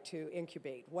feel like to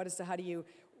incubate? How do you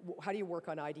work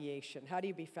on ideation? How do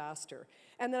you be faster?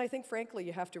 And then I think, frankly,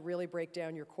 you have to really break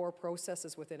down your core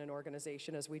processes within an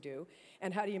organization, as we do,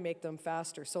 and how do you make them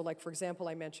faster? So, like, for example,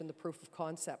 I mentioned the proof of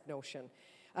concept notion.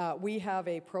 We have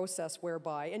a process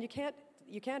whereby, and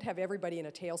you can't have everybody in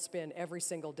a tailspin every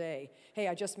single day. Hey,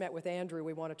 I just met with Andrew.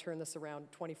 We want to turn this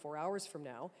around 24 hours from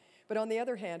now. But on the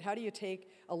other hand, how do you take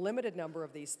a limited number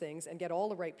of these things and get all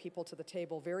the right people to the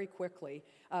table very quickly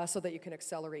so that you can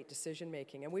accelerate decision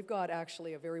making? And we've got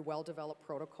actually a very well-developed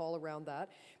protocol around that,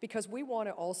 because we want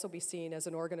to also be seen as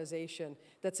an organization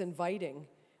that's inviting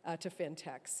to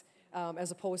fintechs.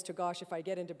 As opposed to, gosh, if I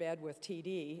get into bed with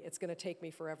TD, it's going to take me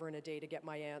forever and a day to get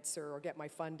my answer or get my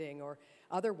funding or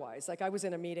otherwise. Like, I was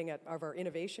in a meeting of our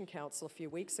Innovation Council a few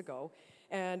weeks ago,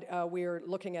 and we were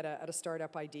looking at a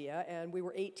startup idea, and we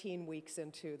were 18 weeks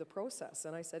into the process.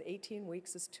 And I said, 18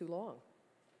 weeks is too long.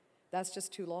 That's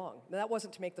just too long. Now, that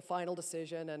wasn't to make the final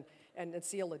decision and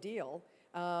seal a deal.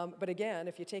 But again,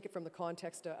 if you take it from the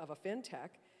context of a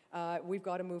fintech, we've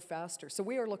got to move faster. So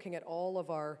we are looking at all of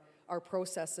our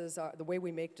processes, the way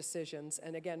we make decisions,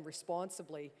 and again,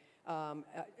 responsibly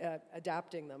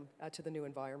adapting them to the new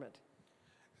environment.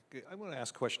 I want to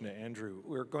ask a question to Andrew.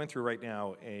 We're going through right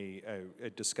now a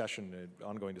discussion, an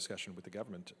ongoing discussion with the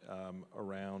government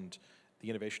around the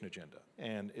innovation agenda,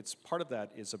 and it's part of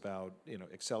that is about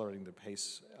accelerating the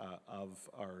pace of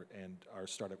our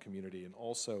startup community, and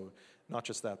also not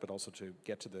just that, but also to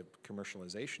get to the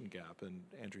commercialization gap. And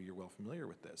Andrew, you're well familiar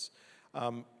with this.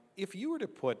 If you were to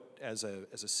put, as a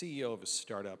CEO of a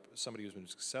startup, somebody who's been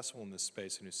successful in this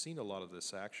space and who's seen a lot of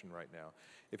this action right now,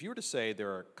 if you were to say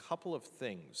there are a couple of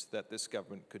things that this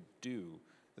government could do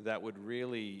that would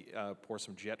really pour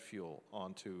some jet fuel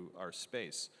onto our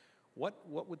space, what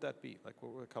would that be? Like,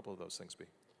 what would a couple of those things be?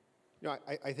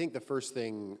 I think the first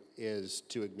thing is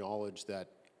to acknowledge that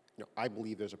I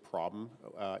believe there's a problem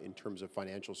in terms of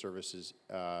financial services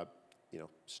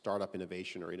startup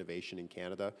innovation or innovation in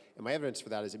Canada. And my evidence for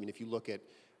that is, if you look at,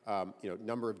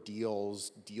 number of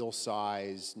deals, deal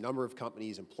size, number of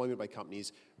companies, employment by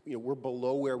companies, we're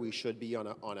below where we should be on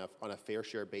a fair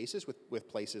share basis with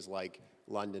places like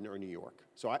London or New York.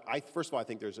 So first of all, I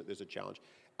think there's a challenge.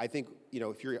 I think,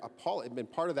 if you're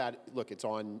and part of that, look, it's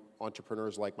on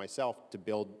entrepreneurs like myself to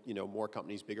build, more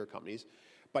companies, bigger companies.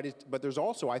 But there's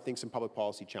also, I think, some public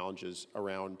policy challenges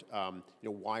around,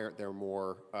 why aren't there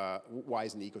more, why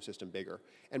isn't the ecosystem bigger?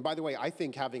 And by the way, I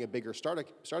think having a bigger startup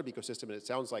ecosystem, and it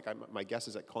sounds like my guess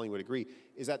is that Colleen would agree,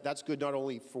 is that that's good not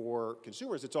only for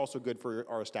consumers, it's also good for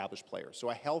our established players.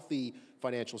 So a healthy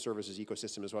financial services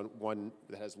ecosystem is one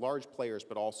that has large players,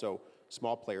 but also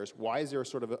small players. Why is there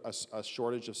sort of a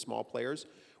shortage of small players?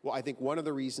 Well, I think one of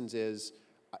the reasons is,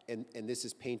 and this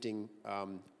is painting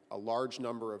a large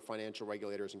number of financial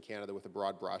regulators in Canada with a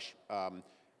broad brush.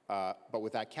 But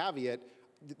with that caveat,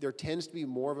 there tends to be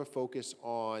more of a focus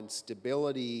on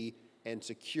stability and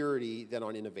security than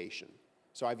on innovation.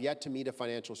 So I've yet to meet a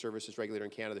financial services regulator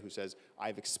in Canada who says, I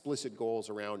have explicit goals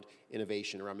around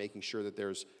innovation, around making sure that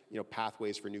there's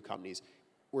pathways for new companies.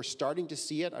 We're starting to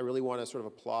see it. I really want to sort of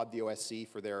applaud the OSC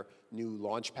for their new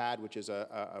Launchpad, which is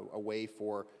a way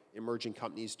for emerging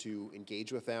companies to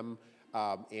engage with them.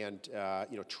 And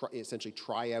essentially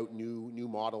try out new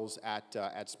models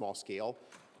at small scale.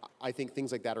 I think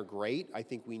things like that are great. I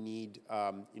think we need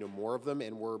more of them,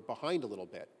 and we're behind a little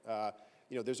bit.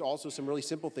 There's also some really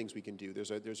simple things we can do.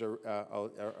 There's a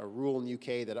rule in the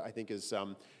UK that I think is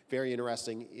very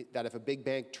interesting, that if a big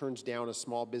bank turns down a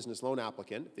small business loan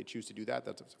applicant, if they choose to do that,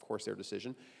 that's of course their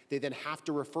decision, they then have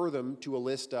to refer them to a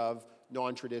list of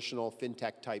non-traditional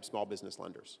fintech type small business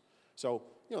lenders. So,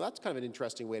 that's kind of an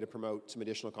interesting way to promote some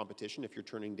additional competition if you're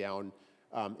turning down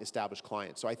established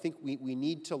clients. So I think we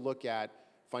need to look at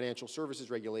financial services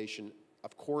regulation,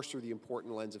 of course, through the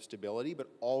important lens of stability, but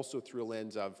also through a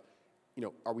lens of,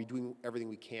 are we doing everything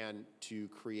we can to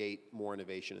create more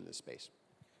innovation in this space?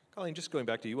 Colleen, just going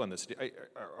back to you on this,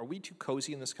 are we too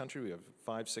cozy in this country? We have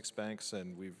 5-6 banks,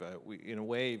 and we in a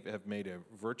way have made a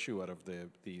virtue out of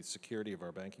the security of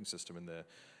our banking system and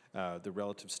the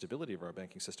relative stability of our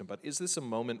banking system. But is this a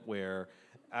moment where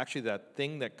actually that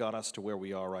thing that got us to where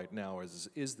we are right now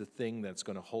is the thing that's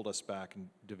going to hold us back in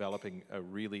developing a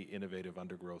really innovative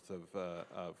undergrowth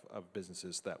of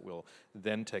businesses that will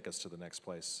then take us to the next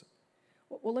place?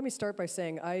 Well, let me start by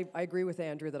saying I agree with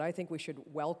Andrew that I think we should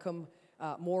welcome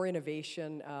more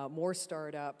innovation, more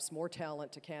startups, more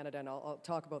talent to Canada, and I'll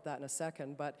talk about that in a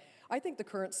second. But I think the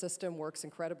current system works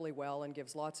incredibly well and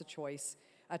gives lots of choice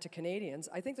to Canadians.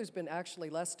 I think there's been actually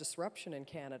less disruption in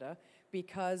Canada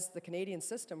because the Canadian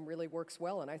system really works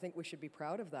well, and I think we should be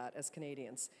proud of that as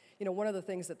Canadians. One of the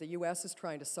things that the US is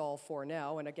trying to solve for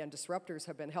now, and again, disruptors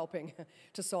have been helping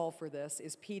to solve for this,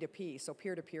 is P2P, so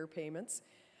peer-to-peer payments.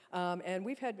 And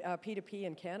we've had P2P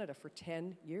in Canada for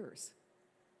 10 years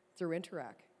through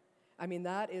Interac. I mean,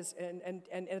 that is, and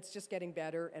it's just getting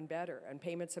better and better, and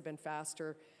payments have been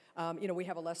faster. We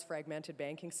have a less fragmented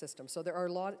banking system. So there are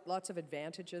lots of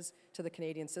advantages to the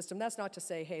Canadian system. That's not to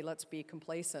say, hey, let's be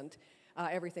complacent.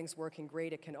 everything's working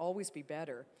great. It can always be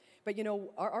better. But you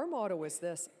know, our motto is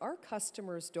this: our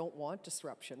customers don't want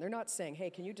disruption. They're not saying, hey,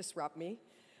 can you disrupt me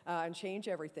and change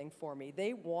everything for me?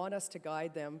 They want us to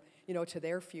guide them, you know, to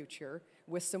their future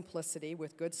with simplicity,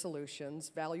 with good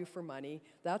solutions, value for money.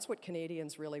 That's what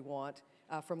Canadians really want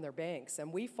from their banks.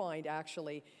 And we find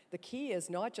actually the key is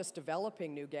not just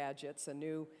developing new gadgets and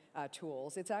new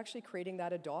tools, it's actually creating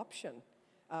that adoption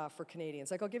for Canadians.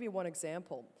 Like, I'll give you one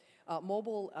example.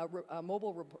 Mobile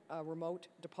remote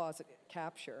deposit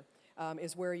capture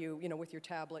is where you know, with your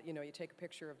tablet, you know, you take a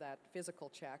picture of that physical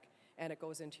check and it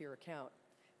goes into your account.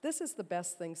 This is the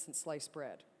best thing since sliced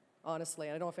bread, honestly.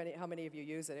 I don't know how many of you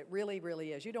use it. It really,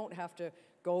 really is. You don't have to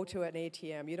go to an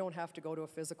ATM. You don't have to go to a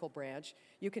physical branch.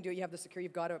 You can do it. You have the security.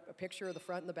 You've got a picture of the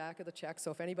front and the back of the check,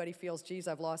 so if anybody feels, geez,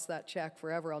 I've lost that check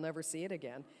forever, I'll never see it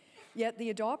again. Yet the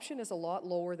adoption is a lot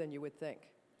lower than you would think.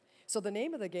 So the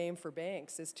name of the game for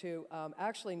banks is to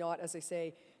actually not, as I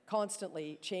say,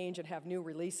 constantly change and have new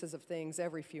releases of things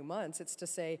every few months. It's to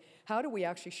say, how do we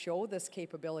actually show this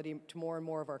capability to more and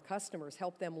more of our customers,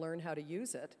 help them learn how to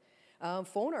use it?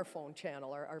 Phone our phone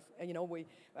channel. You know, we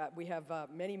have we have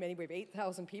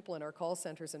 8,000 people in our call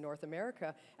centers in North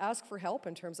America. Ask for help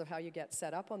in terms of how you get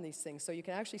set up on these things, so you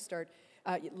can actually start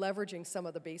leveraging some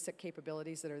of the basic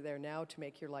capabilities that are there now to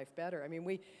make your life better. I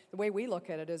mean, the way we look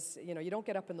at it is, you know, you don't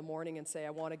get up in the morning and say,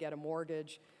 I want to get a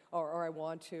mortgage or I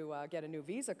want to get a new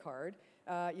Visa card.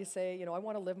 You say, you know, I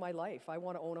want to live my life. I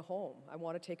want to own a home. I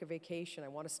want to take a vacation. I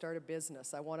want to start a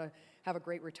business. I want to have a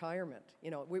great retirement. You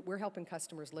know, we're helping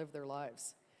customers live their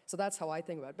lives. So that's how I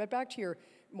think about it. But back to your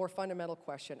more fundamental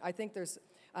question, I think there's,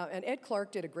 and Ed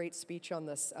Clark did a great speech on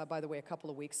this, by the way, a couple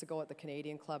of weeks ago at the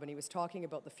Canadian Club, and he was talking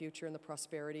about the future and the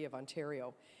prosperity of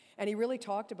Ontario. And he really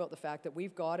talked about the fact that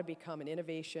we've got to become an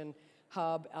innovation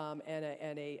hub and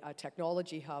a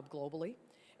technology hub globally.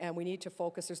 And we need to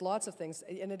focus. There's lots of things,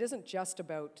 and it isn't just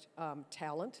about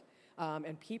talent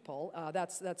and people.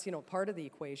 That's you know, part of the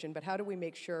equation. But how do we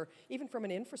make sure, even from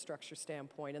an infrastructure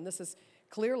standpoint, and this is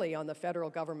clearly on the federal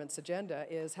government's agenda,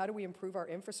 is how do we improve our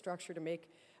infrastructure to make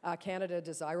Canada a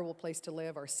desirable place to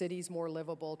live, our cities more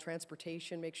livable,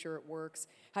 transportation, make sure it works.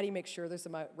 How do you make sure there's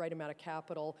the right amount of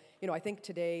capital? You know, I think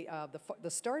today the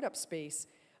startup space,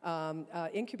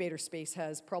 incubator space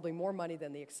has probably more money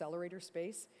than the accelerator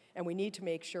space, and we need to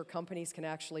make sure companies can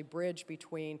actually bridge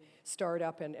between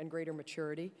startup and greater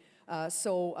maturity.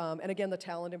 And again, the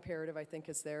talent imperative, I think,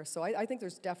 is there. So I think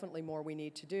there's definitely more we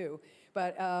need to do.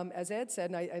 But as Ed said,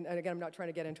 and again, I'm not trying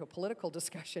to get into a political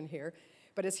discussion here,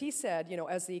 but as he said, you know,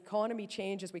 as the economy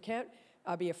changes, we can't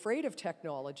be afraid of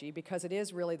technology because it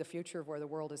is really the future of where the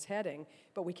world is heading,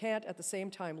 but we can't at the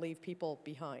same time leave people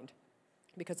behind,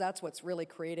 because that's what's really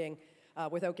creating,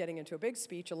 without getting into a big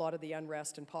speech, a lot of the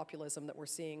unrest and populism that we're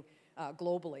seeing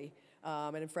globally.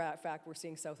 And in fact, we're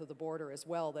seeing south of the border as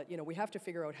well, that, you know, we have to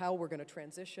figure out how we're going to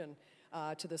transition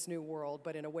to this new world,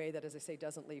 but in a way that, as I say,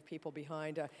 doesn't leave people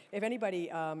behind. If anybody,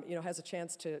 you know, has a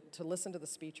chance to listen to the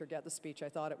speech or get the speech, I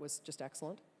thought it was just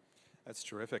excellent. That's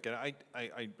terrific. And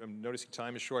I'm noticing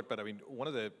time is short, but I mean, one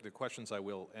of the questions I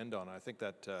will end on, I think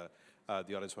that the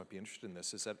audience might be interested in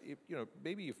this, is that, you know,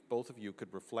 maybe if both of you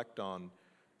could reflect on,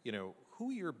 you know,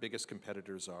 who your biggest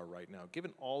competitors are right now,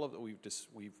 given all of that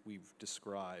we've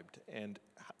described, and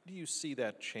how do you see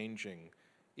that changing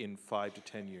in 5 to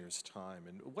 10 years' time,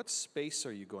 and what space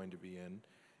are you going to be in?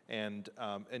 And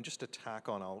just to tack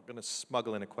on, I'm going to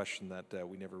smuggle in a question that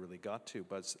we never really got to,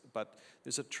 but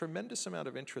there's a tremendous amount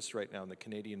of interest right now in the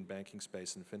Canadian banking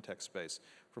space and fintech space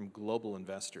from global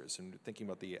investors, and thinking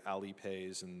about the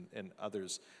Alipays and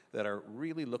others that are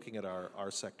really looking at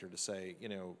our sector to say, you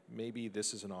know, maybe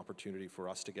this is an opportunity for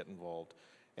us to get involved.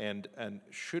 And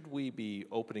should we be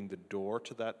opening the door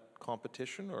to that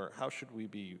competition, or how should we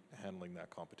be handling that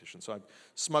competition? So I've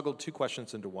smuggled two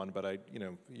questions into one, but you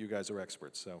know, you guys are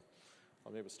experts, so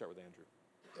I'll maybe start with Andrew.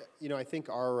 You know, I think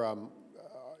our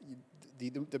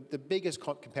the biggest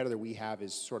competitor we have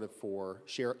is sort of for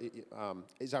share,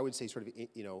 is, I would say, sort of,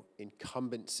 you know,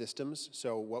 incumbent systems.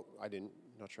 So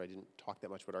not sure I didn't talk that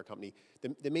much about our company.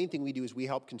 The main thing we do is we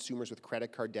help consumers with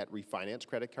credit card debt refinance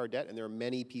credit card debt, and there are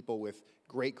many people with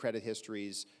great credit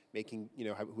histories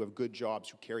who have good jobs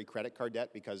who carry credit card debt,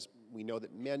 because we know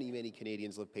that many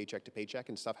Canadians live paycheck to paycheck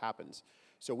and stuff happens.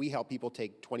 So we help people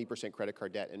take 20% credit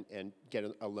card debt and get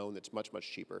a loan that's much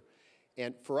cheaper.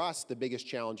 And for us, the biggest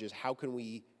challenge is how can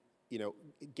we, you know,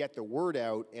 get the word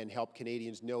out and help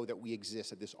Canadians know that we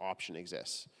exist, that this option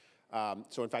exists.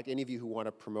 So in fact, any of you who want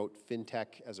to promote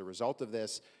FinTech as a result of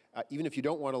this, even if you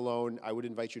don't want a loan, I would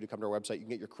invite you to come to our website. You can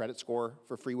get your credit score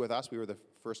for free with us. We were the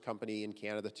first company in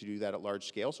Canada to do that at large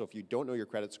scale. So if you don't know your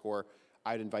credit score,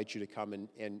 I'd invite you to come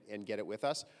and get it with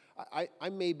us. I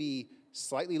may be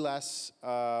slightly less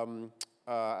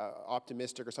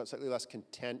optimistic or slightly less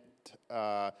content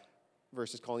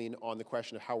versus Colleen on the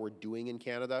question of how we're doing in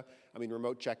Canada. I mean,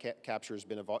 remote check capture has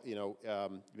been,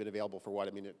 been available for what?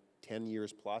 I mean, 10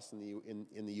 years plus in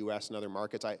the U.S. and other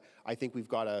markets. I think we've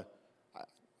got a.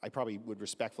 I probably would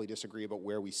respectfully disagree about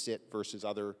where we sit versus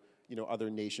other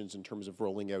nations in terms of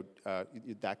rolling out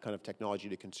that kind of technology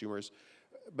to consumers.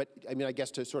 But I mean, I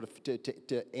guess to sort of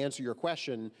to answer your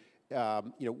question,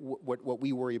 what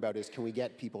we worry about is, can we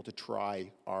get people to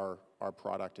try our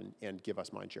product and give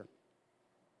us mind share?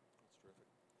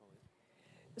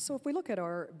 So if we look at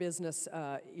our business,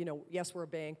 yes, we're a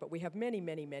bank, but we have many,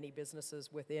 many, many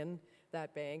businesses within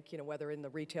that bank, whether in the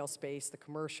retail space, the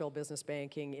commercial, business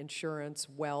banking, insurance,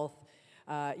 wealth.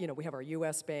 We have our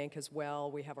U.S. bank as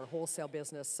well. We have our wholesale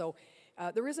business. So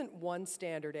there isn't one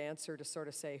standard answer to sort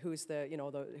of say who's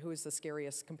the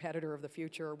scariest competitor of the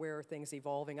future, or where are things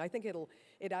evolving. I think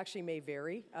it actually may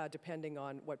vary depending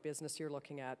on what business you're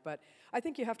looking at. But I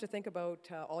think you have to think about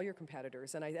all your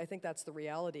competitors, and I think that's the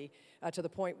reality. To the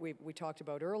point we talked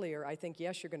about earlier, I think,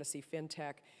 yes, you're going to see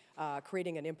FinTech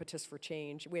creating an impetus for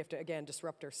change. We have to, again,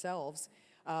 disrupt ourselves.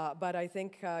 But I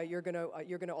think you're going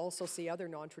to also see other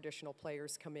non-traditional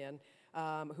players come in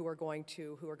who are going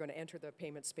to enter the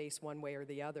payment space one way or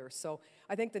the other. So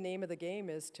I think the name of the game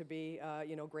is to be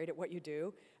great at what you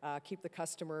do, keep the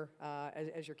customer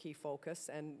as your key focus,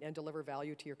 and deliver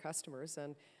value to your customers.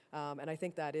 And I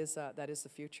think that is the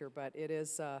future, but it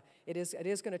is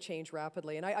going to change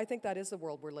rapidly, and I think that is the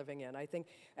world we're living in. I think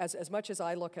as much as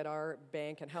I look at our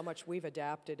bank and how much we've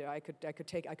adapted, I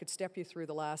could step you through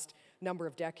the last number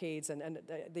of decades and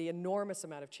the enormous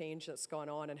amount of change that's gone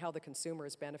on and how the consumer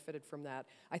has benefited from that.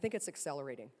 I think it's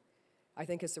accelerating. I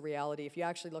think it's the reality. If you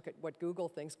actually look at what Google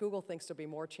thinks there'll be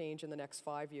more change in the next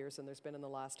 5 years than there's been in the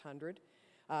last 100.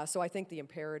 So I think the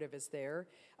imperative is there.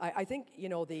 I think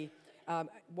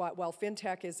while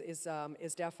FinTech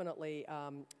is definitely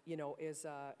is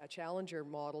a challenger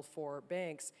model for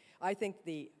banks, I think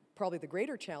probably the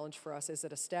greater challenge for us is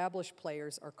that established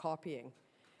players are copying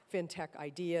FinTech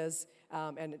ideas,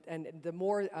 and the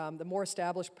more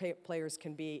established players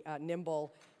can be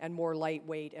nimble and more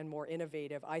lightweight and more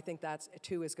innovative, I think that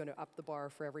too is going to up the bar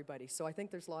for everybody. So I think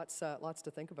there's lots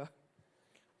to think about.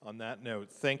 On that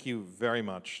note, thank you very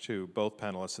much to both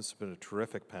panelists. This has been a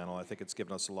terrific panel. I think it's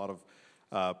given us a lot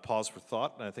of pause for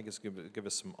thought, and I think it's given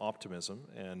us some optimism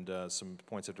and some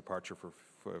points of departure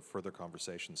for further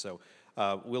conversation. So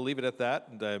we'll leave it at that,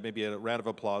 and maybe a round of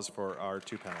applause for our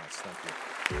two panelists.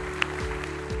 Thank you.